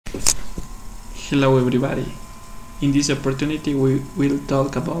Hello everybody. In this opportunity we will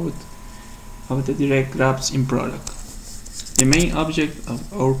talk about the direct graphs in Prolog. The main object of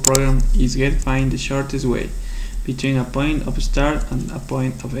our program is find the shortest way between a point of start and a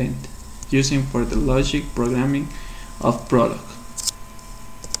point of end, using for the logic programming of Prolog.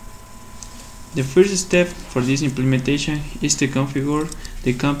 The first step for this implementation is to configure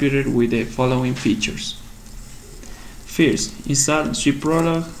the computer with the following features. First, install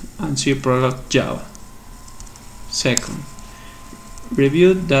Prolog and Prolog Java. Second,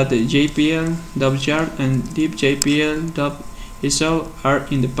 review that the jpl.jar and deepjpl.so are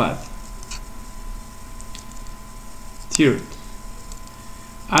in the path. Third,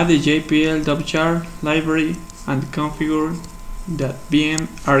 add the jpl.jar library and configure the VM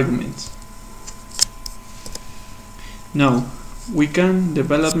arguments. Now, we can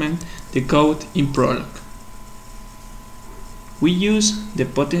develop the code in Prolog. We use the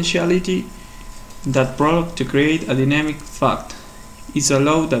potentiality that Prolog to create a dynamic fact. It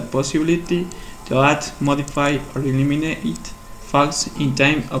allows the possibility to add, modify, or eliminate facts in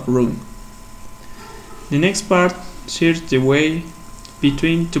time of run. The next part searches the way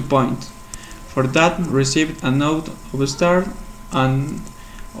between 2 points. For that, receive a node of start and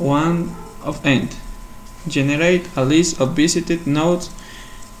one of end. Generate a list of visited nodes.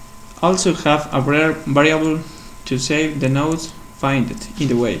 Also have a variable to save the nodes found in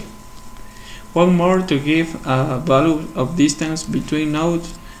the way. One more to give a value of distance between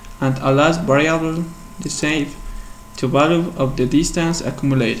nodes, and a last variable to save the value of the distance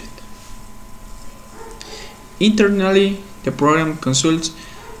accumulated. Internally, the program consults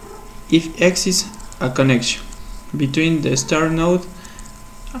if exists a connection between the start node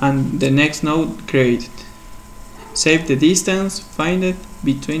and the next node created. Save the distance found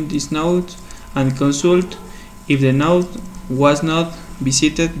between these nodes and consult if the node was not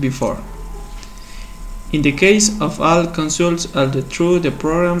visited before. In the case of all consults are true, the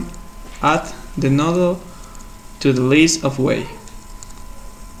program adds the node to the list of way.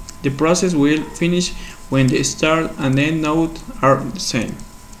 The process will finish when the start and end node are the same.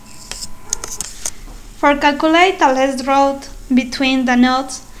 For calculate the last route between the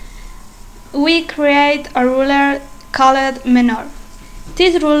nodes, we create a ruler called menor.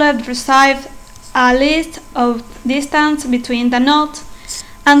 This ruler receives a list of distance between the nodes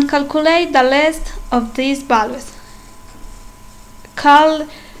and calculate the list of these values. Call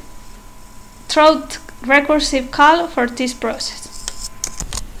through recursive call for this process.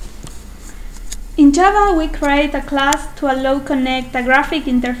 In Java, we create a class to allow connect the graphic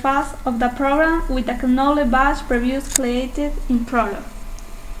interface of the program with the knowledge base previously created in Prolog.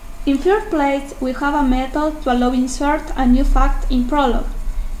 In first place, we have a method to allow insert a new fact in Prolog.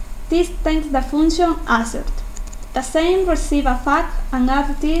 This takes the function assert. The same receive a fact and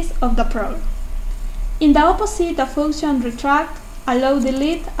add this of the program. In the opposite, the function retract allow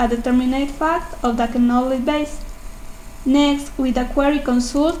delete a determinate fact of the knowledge base. Next, with the query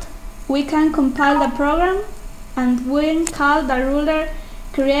consult, we can compile the program and when call the ruler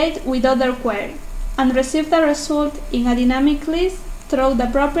create with other query and receive the result in a dynamic list through the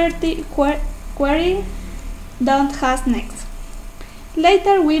property query .has next.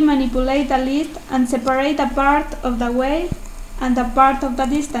 Later we manipulate the list and separate a part of the way and a part of the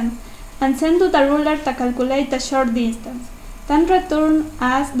distance and send to the ruler to calculate the short distance. Then return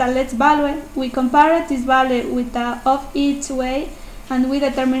as the last value. We compare this value with the of each way and we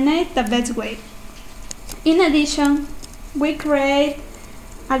determine the best way. In addition, we create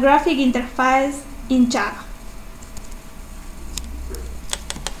a graphic interface in Java.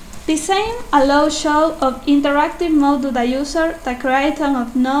 The same allows show of interactive mode to the user, the creation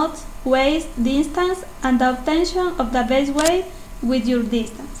of nodes, ways, distance, and the obtention of the best way with your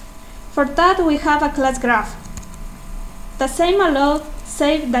distance. For that, we have a class graph. The same allows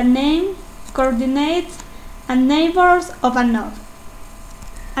save the name, coordinates, and neighbors of a node.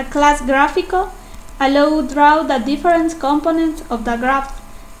 A class graphical allows draw the different components of the graph,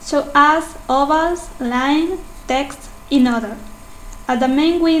 such as ovals, line, text, in order. At the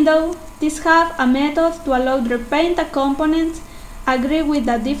main window, this have a method to allow repaint the components, agree with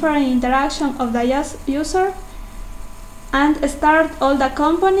the different interaction of the user, and start all the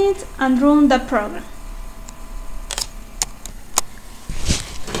components and run the program.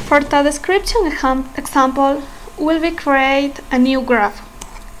 For the description example, we create a new graph.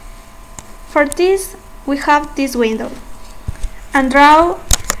 For this, we have this window and draw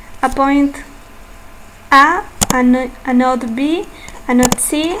a point A, a node B, a node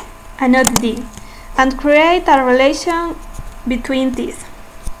C, a node D, and create a relation between these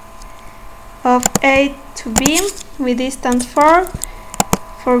of A to B with distance 4,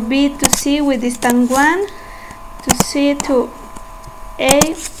 for B to C with distance 1, to C to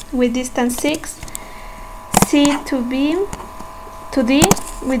A with distance 6, C to B to D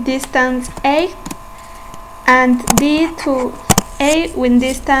with distance 8, and D to A with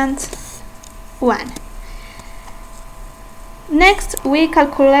distance 1. Next, we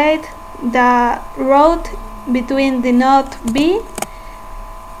calculate the route between the node B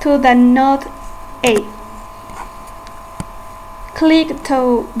to the node A. Click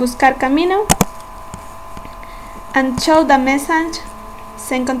to Buscar camino and show the message: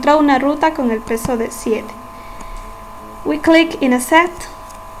 se encontró una ruta con el peso de 7. We click in Accept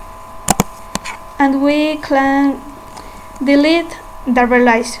and we can delete the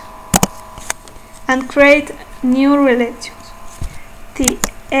relation and create new relations. T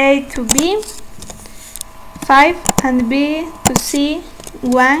A to B 5 and B to C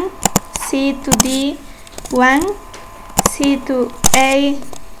 1, C to D 1, C to A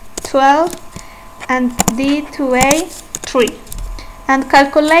 12, and D to A 3, and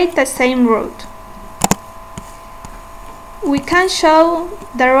calculate the same route. We can show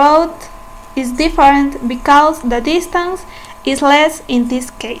the route is different because the distance is less in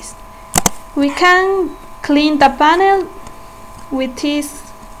this case. We can clean the panel with this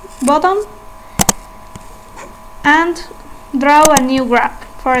button and draw a new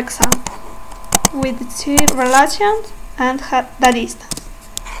graph, for example, with two relations and the distance,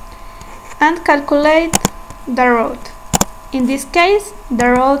 and calculate the route. In this case, the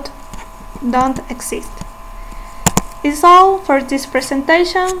route don't exist. It's all for this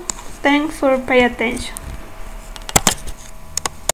presentation. Thanks for paying attention.